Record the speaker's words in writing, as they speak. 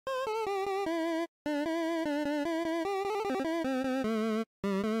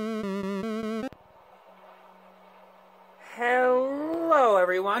Hello,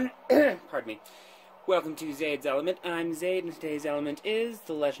 everyone. Pardon me. Welcome to Zade's Element. I'm Zade, and today's element is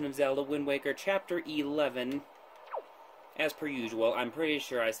The Legend of Zelda Wind Waker, Chapter 11. As per usual, I'm pretty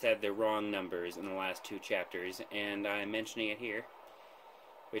sure I said the wrong numbers in the last two chapters, and I'm mentioning it here.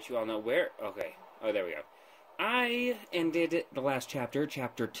 Which you all know where... Okay. Oh, there we go. I ended the last chapter,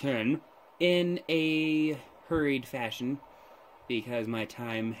 Chapter 10, in a hurried fashion, because my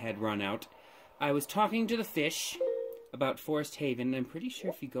time had run out. I was talking to the fish about Forest Haven. I'm pretty sure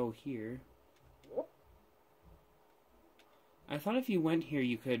if you go here... I thought if you went here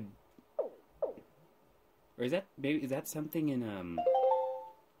you could... Or is that... maybe is that something in,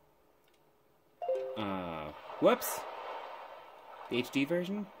 whoops! The HD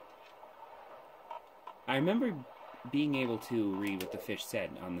version? I remember being able to read what the fish said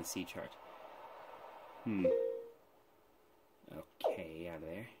on the sea chart. Okay, out of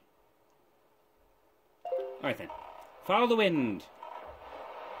there. Alright then. Follow the wind!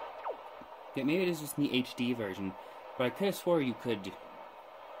 Yeah, maybe it is just in the HD version, but I could have swore you could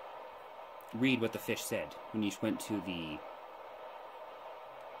read what the fish said when you went to the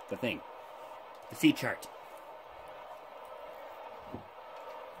thing. The sea chart.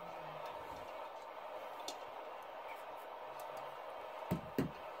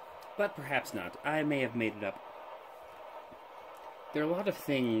 But perhaps not. I may have made it up. There are a lot of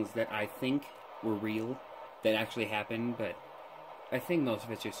things that I think were real that actually happened, but I think most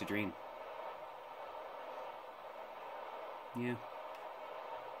of it's just a dream. Yeah.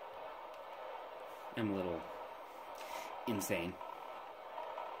 I'm a little insane.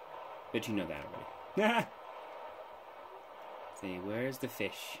 But you know that already. See, where's the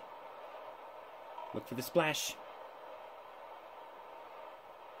fish? Look for the splash.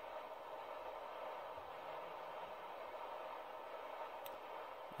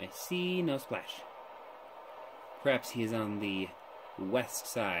 I see no splash. Perhaps he is on the west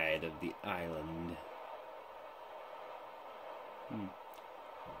side of the island.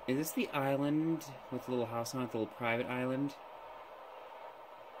 Is this the island with the little house on it, the little private island?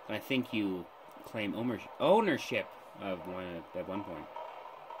 I think you claim ownership of one at one point.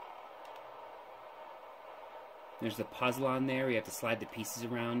 There's a puzzle on there where you have to slide the pieces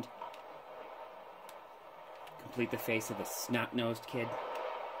around. Complete the face of the snot-nosed kid.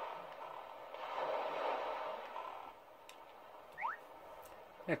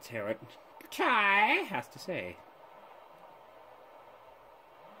 Let's hear what Chai has to say.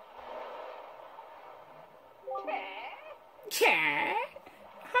 Chai?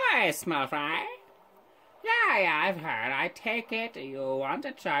 Hi, small fry. Yeah, I've heard. I take it you want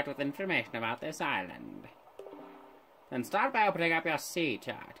a chart with information about this island. Then start by opening up your sea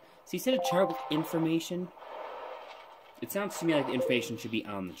chart. So you said a chart with information? It sounds to me like the information should be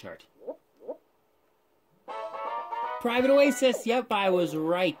on the chart. Private Oasis! Yep, I was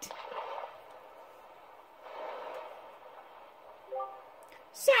right.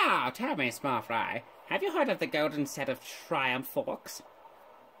 So, tell me, small fry, have you heard of the golden set of Triumph Forks?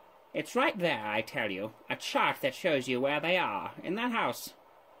 It's right there, I tell you. A chart that shows you where they are, in that house.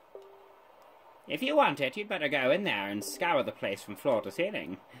 If you want it, you'd better go in there and scour the place from floor to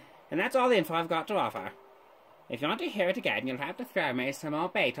ceiling. And that's all the info I've got to offer. If you want to hear it again, you'll have to throw me some more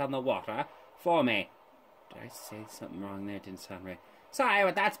bait on the water for me. Did I say something wrong there? It didn't sound right. Sorry,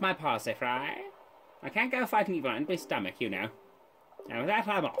 but that's my policy, Fry. I can't go fighting evil on my stomach, you know. And with that,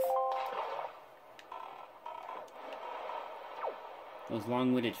 I'm off. Those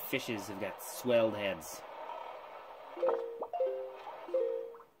long-witted fishes have got swelled heads.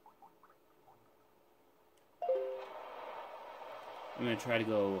 I'm going to try to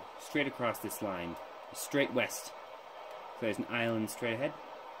go straight across this line. Straight west. So there's an island straight ahead.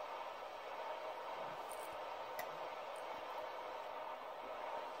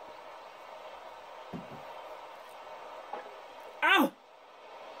 Ow!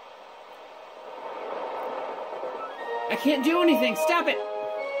 I can't do anything! Stop it!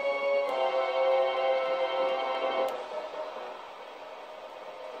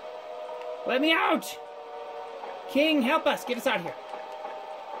 Let me out! King, help us! Get us out of here!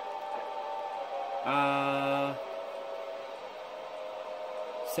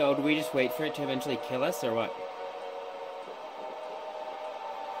 So do we just wait for it to eventually kill us, or what?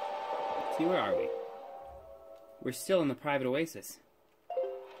 See, where are we? We're still in the private oasis.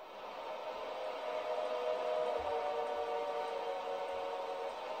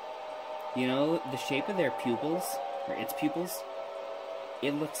 You know, the shape of their pupils, or its pupils,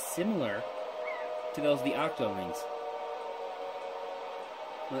 it looks similar to those of the octolings.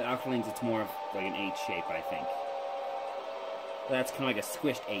 Well, the octolings, it's more of like an H shape, I think. That's kind of like a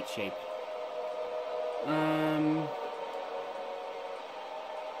squished 8 shape.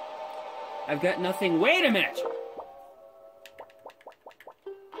 I've got nothing. Wait a minute!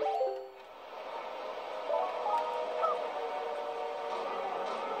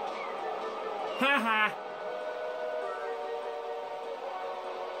 Haha!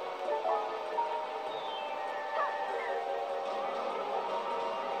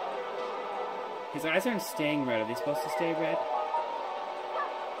 His eyes aren't staying red. Are they supposed to stay red?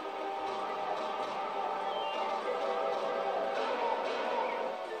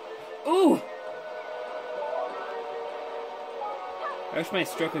 Ooh! I wish my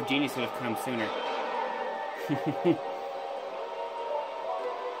stroke of genius would have come sooner.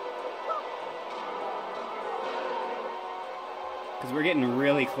 Because we're getting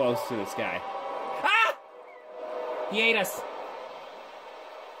really close to this guy. Ah! He ate us!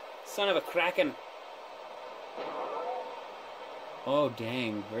 Son of a kraken. Oh,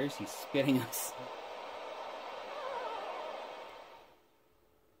 dang. Where is he spitting us?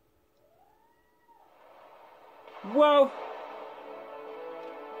 Whoa!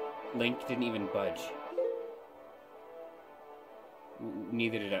 Link didn't even budge.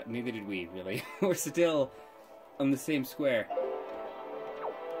 Neither did we, really. We're still on the same square.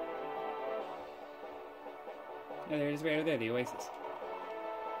 Oh, there it is right over there, the oasis.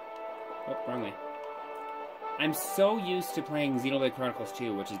 Oh, wrong way. I'm so used to playing Xenoblade Chronicles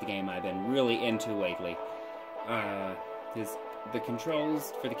 2, which is the game I've been really into lately. Because the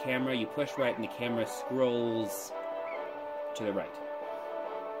controls for the camera, you push right and the camera scrolls to the right.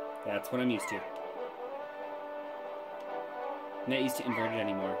 That's what I'm used to. I'm not used to inverted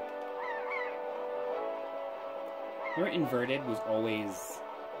anymore. Remember, inverted was always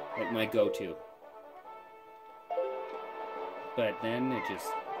like my go-to. But then it just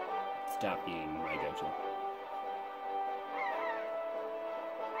stopped being my go-to.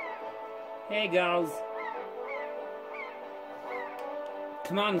 Hey, girls.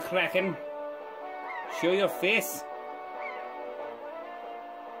 Come on, Kraken. Show your face.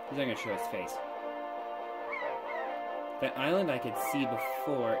 He's not gonna show his face. That island I could see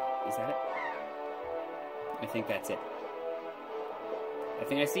before. Is that it? I think that's it. I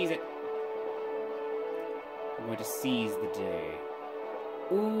think I seize it. I'm going to seize the day.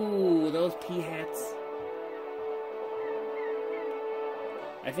 Ooh, those pea hats.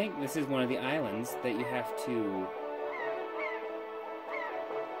 I think this is one of the islands that you have to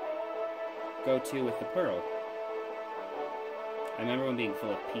go to with the pearl. I remember one being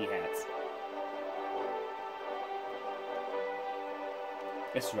full of pea hats.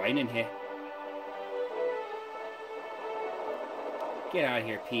 It's raining here. Get out of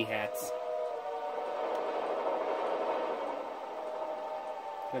here, pea hats.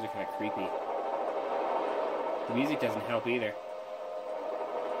 Those are kind of creepy. The music doesn't help either.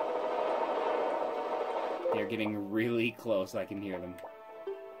 They're getting really close. I can hear them.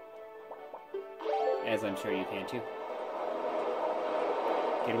 As I'm sure you can too.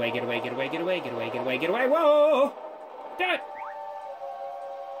 Get away, get away, get away, get away, get away, get away, get away! Whoa! Damn it!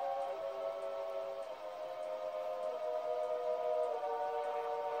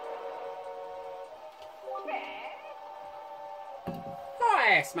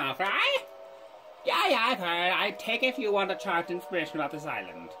 Hi, small fry! Yeah, I've heard. I take if you want to chart information about this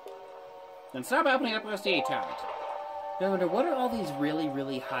island. Then stop opening up your sea chart. Now I wonder, what are all these really,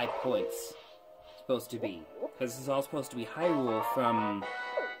 really high points supposed to be? Because this is all supposed to be Hyrule from...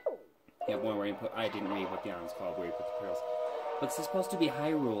 Yeah, one where you put... I didn't read what the island's called, where you put the pearls. But this is supposed to be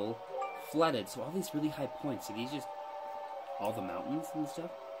Hyrule flooded, so all these really high points, are these just all the mountains and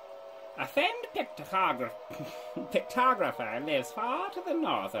stuff? A famed pictographer lives far to the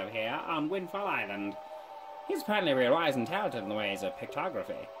north of here on Windfall Island. He's apparently real wise and talented in the ways of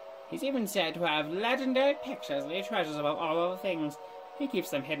pictography. He's even said to have legendary pictures and treasures above all other things. He keeps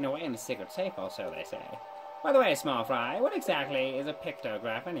them hidden away in a secret safe, or so they say. By the way, small fry, what exactly is a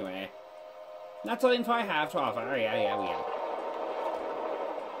pictograph anyway? That's all the info I have to offer. Yeah, we are.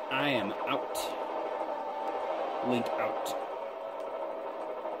 I am out. Link out.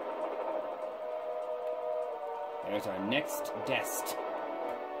 There's our next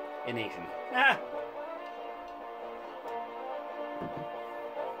destination. Ah!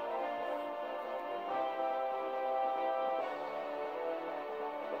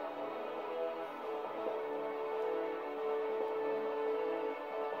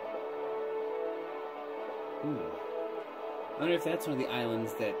 Ooh. I wonder if that's one of the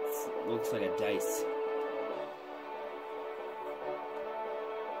islands that looks like a dice.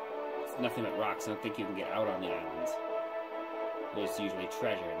 It's nothing but rocks. I don't think you can get out on the islands. There's usually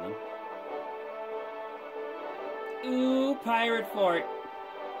treasure in them. Ooh, pirate fort.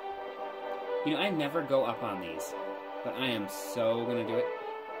 You know, I never go up on these, but I am so gonna do it.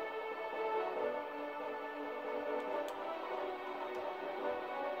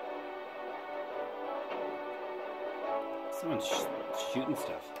 Someone's shooting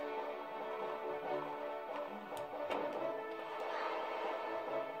stuff.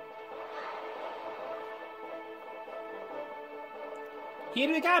 Here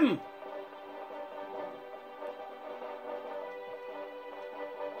we come!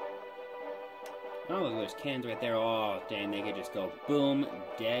 Oh, look, there's cans right there. Oh, dang, they could just go boom,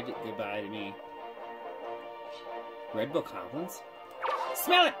 dead, goodbye to me. Red Bull Goblins?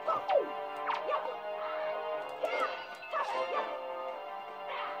 Smell it!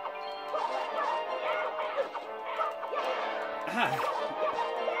 Ah.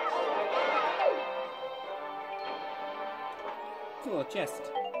 Cool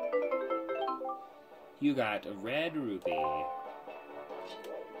chest. You got a red rupee.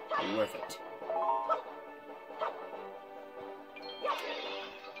 Worth it.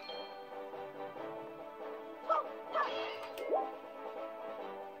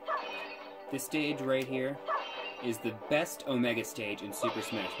 This stage right here is the best Omega stage in Super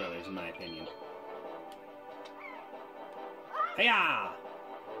Smash Bros. In my opinion. Hiya!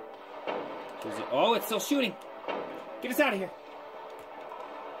 Oh, it's still shooting! Get us out of here!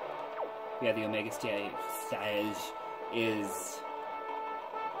 Yeah, the Omega stage is...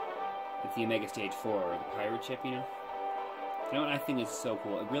 It's the Omega stage for the pirate ship, you know? You know what I think is so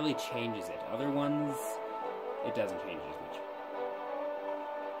cool? It really changes it. Other ones, it doesn't change it as much.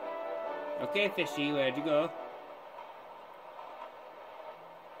 Okay, fishy, where'd you go?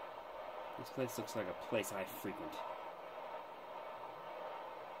 This place looks like a place I frequent.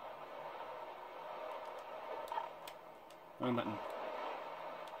 Wrong button.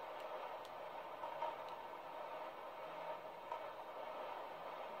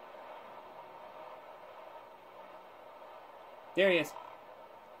 There he is.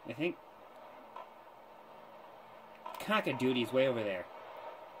 I think. Cock-a-doodie's way over there.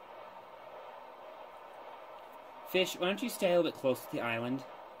 Fish, why don't you stay a little bit close to the island?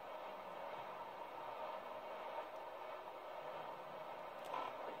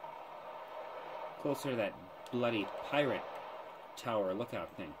 Closer to that bloody pirate tower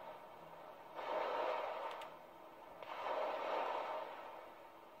lookout thing.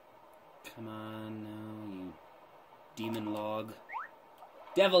 Come on now, you demon log.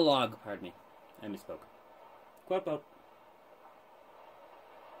 Devil log, pardon me. I misspoke. Quote boat.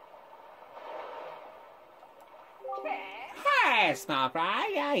 Hi, small fry.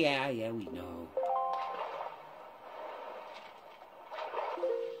 Yeah, we know.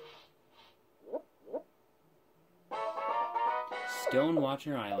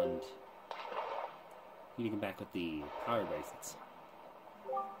 Stonewatcher Island. You need to come back with the power bracelets.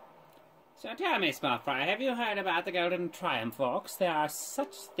 So tell me, small fry, have you heard about the Golden Triumph Orcs? There are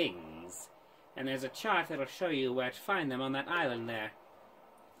such things. And there's a chart that'll show you where to find them on that island there.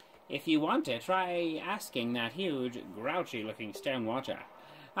 If you want to, try asking that huge, grouchy-looking Stonewatcher.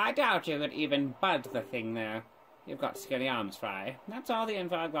 I doubt you could even bud the thing there. You've got skinny arms, Fry. That's all the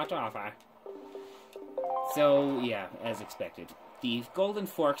info I've got to offer. So, yeah, as expected. The golden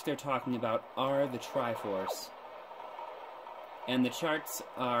forks they're talking about are the Triforce. And the charts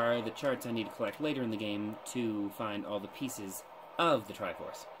are the charts I need to collect later in the game to find all the pieces of the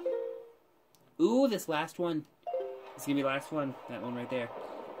Triforce. Ooh, this last one. This is going to be the last one. That one right there.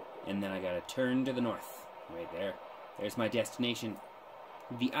 And then I gotta turn to the north. Right there. There's my destination.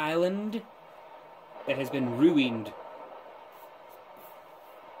 The island that has been ruined.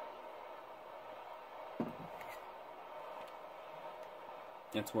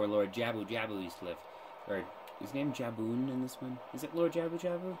 That's where Lord Jabu Jabu used to live. Or, is his name Jaboon in this one? Is it Lord Jabu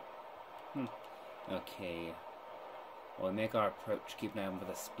Jabu? Okay. Well, we make our approach. Keep an eye on for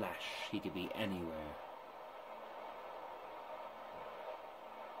the splash. He could be anywhere.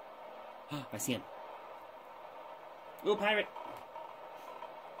 I see him. Ooh, pirate!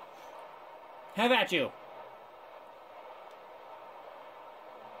 Have at you!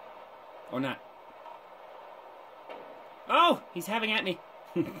 Or not. Oh! He's having at me!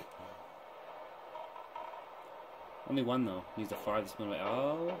 Only one, though. He's the farthest one away.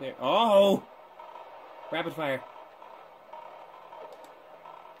 Oh, there. Oh! Rapid fire.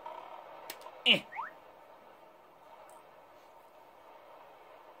 Eh!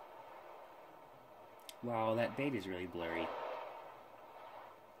 Wow, that bait is really blurry.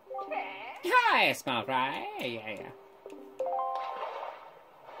 Hi, small fry. Yeah.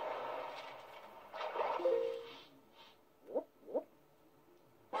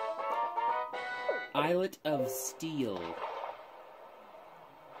 Islet of Steel.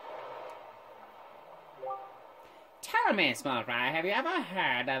 Tell me, small fry, have you ever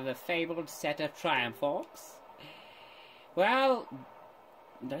heard of the fabled set of Triumph Forks? Well,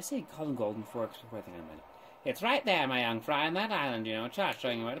 did I say call them Golden Forks before I think I meant it? It's right there, my young fry, on that island, you know, a chart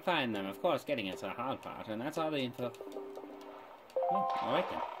showing you where to find them. Of course, getting it's a hard part, and that's all the info. Oh, alright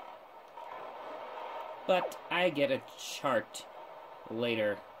then. But I get a chart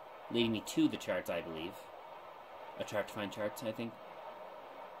later, leading me to the charts, I believe. A chart to find charts, I think.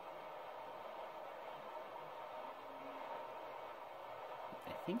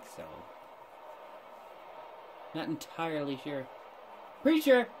 I think so. Not entirely sure. Pretty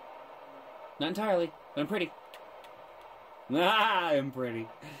sure! Not entirely, but I'm pretty. Ah, I'm pretty.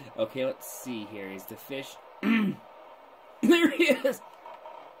 Okay, let's see here. Is the fish... There he is!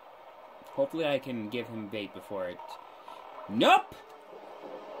 Hopefully I can give him bait before it... Nope!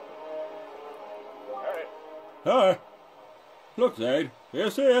 Hi. Look, Zade. You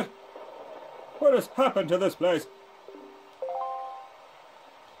see it? What has happened to this place?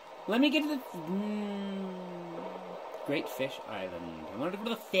 Let me get to the... Great Fish Island. I wanted to go to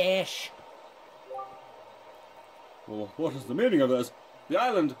the fish. Well, what is the meaning of this? The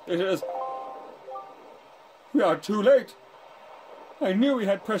island, it is... We are too late. I knew we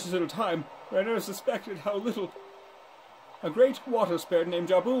had precious little time, but I never suspected how little. A great water spirit named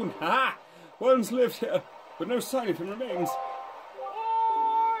Jaboon, ha! Once lived here, but no sign of him remains.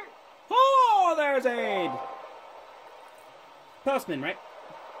 Oh, there's Zade! Postman, right?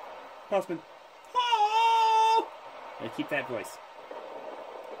 Postman. Oh! I keep that voice.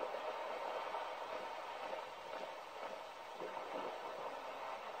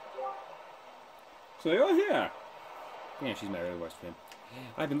 So you're here. Yeah, she's my really worst friend.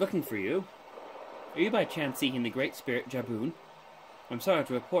 I've been looking for you. Are you by chance seeking the great spirit Jaboon? I'm sorry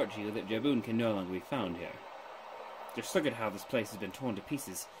to report to you that Jaboon can no longer be found here. Just look at how this place has been torn to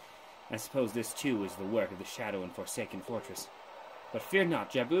pieces. I suppose this too is the work of the Shadow and Forsaken Fortress. But fear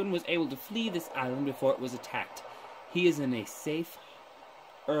not, Jaboon was able to flee this island before it was attacked. He is in a safe,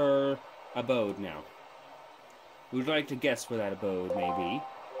 abode now. Would you like to guess where that abode may be?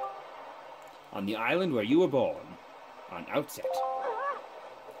 On the island where you were born. On Outset.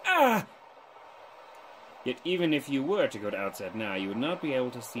 Ah! Yet even if you were to go to Outset now, you would not be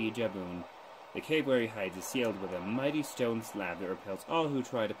able to see Jaboon. The cave where he hides is sealed with a mighty stone slab that repels all who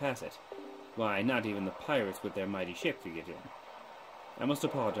try to pass it. Why, not even the pirates with their mighty ship could get in. I must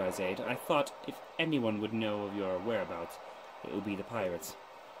apologize, Zade. I thought if anyone would know of your whereabouts, it would be the pirates.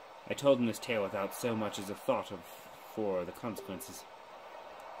 I told them this tale without so much as a thought for the consequences.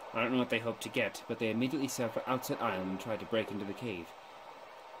 I don't know what they hoped to get, but they immediately set for Outset Island and tried to break into the cave.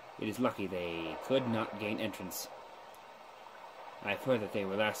 It is lucky they could not gain entrance. I have heard that they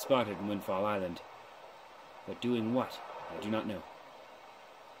were last spotted in Windfall Island. But doing what, I do not know.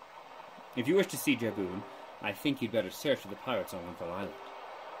 If you wish to see Jaboon, I think you'd better search for the pirates on Windfall Island.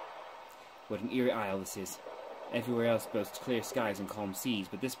 What an eerie isle this is. Everywhere else boasts clear skies and calm seas,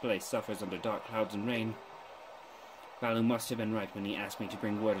 but this place suffers under dark clouds and rain. Balu must have been right when he asked me to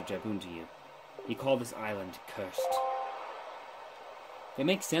bring word of Jaboon to you. He called this island cursed. It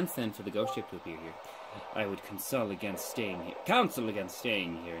makes sense then for the ghost ship to appear here. I would counsel against staying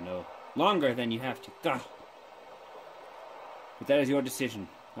here no longer than you have to. Gah! But that is your decision.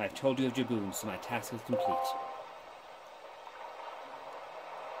 I have told you of Jaboon, so my task is complete.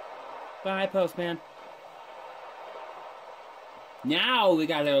 Bye, postman. Now we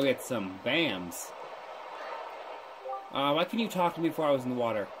gotta go get some BAMs. Why couldn't you talk to me before I was in the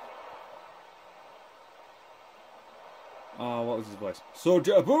water? What was his voice? So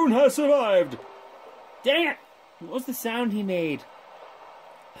Jaboon has survived! Dang it! What was the sound he made?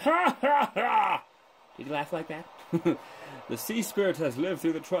 Ha ha ha! Did he laugh like that? The sea spirit has lived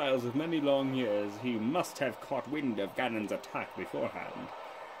through the trials of many long years. He must have caught wind of Ganon's attack beforehand.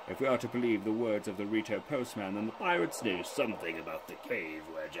 If we are to believe the words of the Rito postman, then the pirates knew something about the cave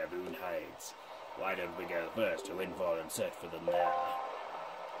where Jaboon hides. Why don't we go first to Windfall and search for them there?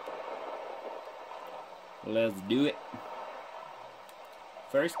 Let's do it.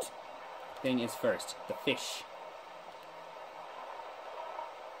 First thing is first. The fish.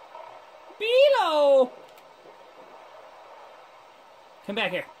 Beetle! Come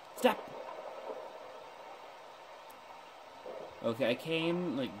back here. Stop. Okay, I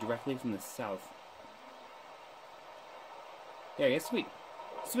came, like, directly from the south. There he is. Sweet.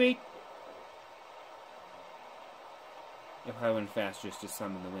 Sweet! I probably went fast just to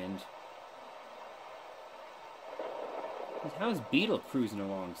summon the wind. How is Beetle cruising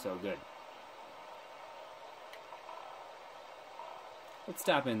along so good? Let's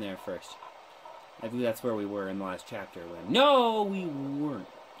stop in there first. I believe that's where we were in the last chapter. When no, we weren't.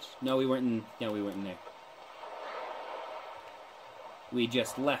 No, we weren't in there. We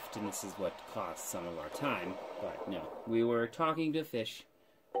just left, and this is what cost some of our time. But no, we were talking to fish.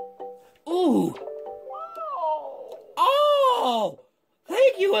 Ooh! Oh!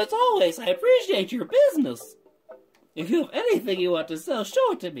 Thank you as always. I appreciate your business. If you have anything you want to sell,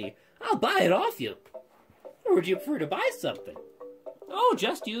 show it to me. I'll buy it off you. Or would you prefer to buy something? Oh,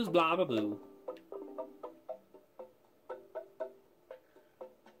 just use blah blah boo.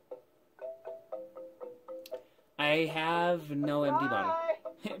 I have no empty bottle.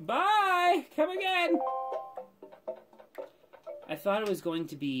 Bye! Come again! I thought it was going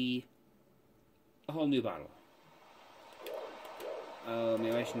to be a whole new bottle. Oh,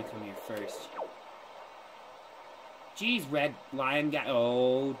 maybe I shouldn't have come here first. Jeez, red lion guy.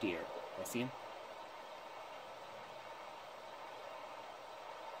 Oh, dear. I see him.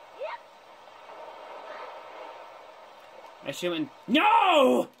 I should have...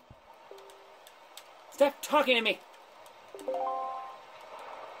 No! Stop talking to me!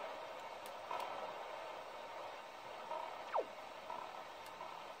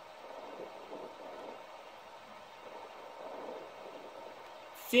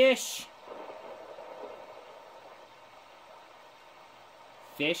 Fish!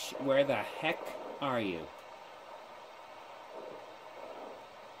 Fish, where the heck are you?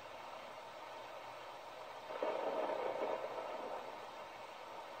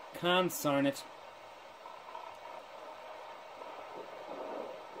 Consarn it.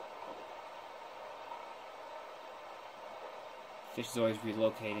 Fish is always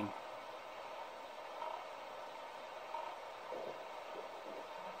relocating.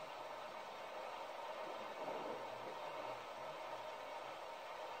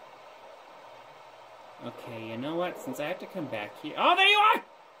 Okay, you know what? Since I have to come back here... Oh, there you are!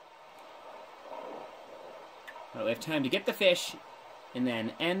 Well, we have time to get the fish, and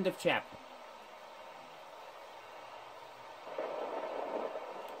then end of chapter.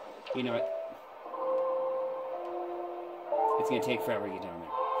 You know what? It's gonna take forever to get down there.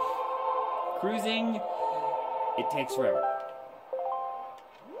 Cruising, it takes forever.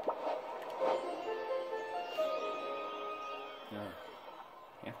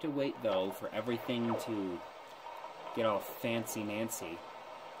 I have to wait, though, for everything to get all fancy-nancy.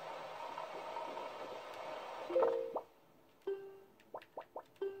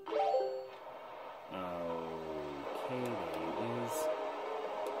 Okay, there it is.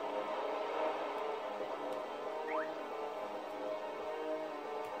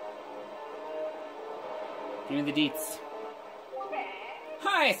 Give me the deets.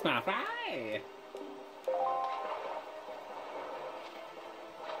 Hi, small fry!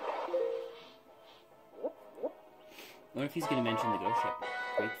 I wonder if he's going to mention the ghost ship.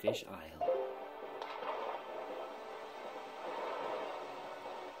 Great Fish Isle.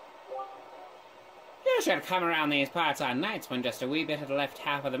 You should come around these parts on nights when just a wee bit of the left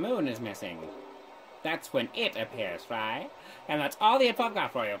half of the moon is missing. That's when it appears, Fry. And that's all the info I've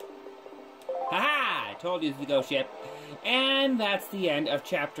got for you. Haha! I told you it's the ghost ship. And that's the end of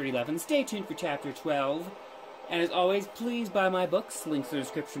Chapter 11. Stay tuned for Chapter 12. And as always, please buy my books. Links in the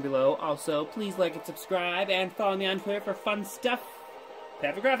description below. Also, please like and subscribe, and follow me on Twitter for fun stuff.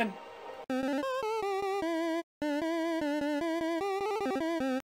 Pat McGruffin.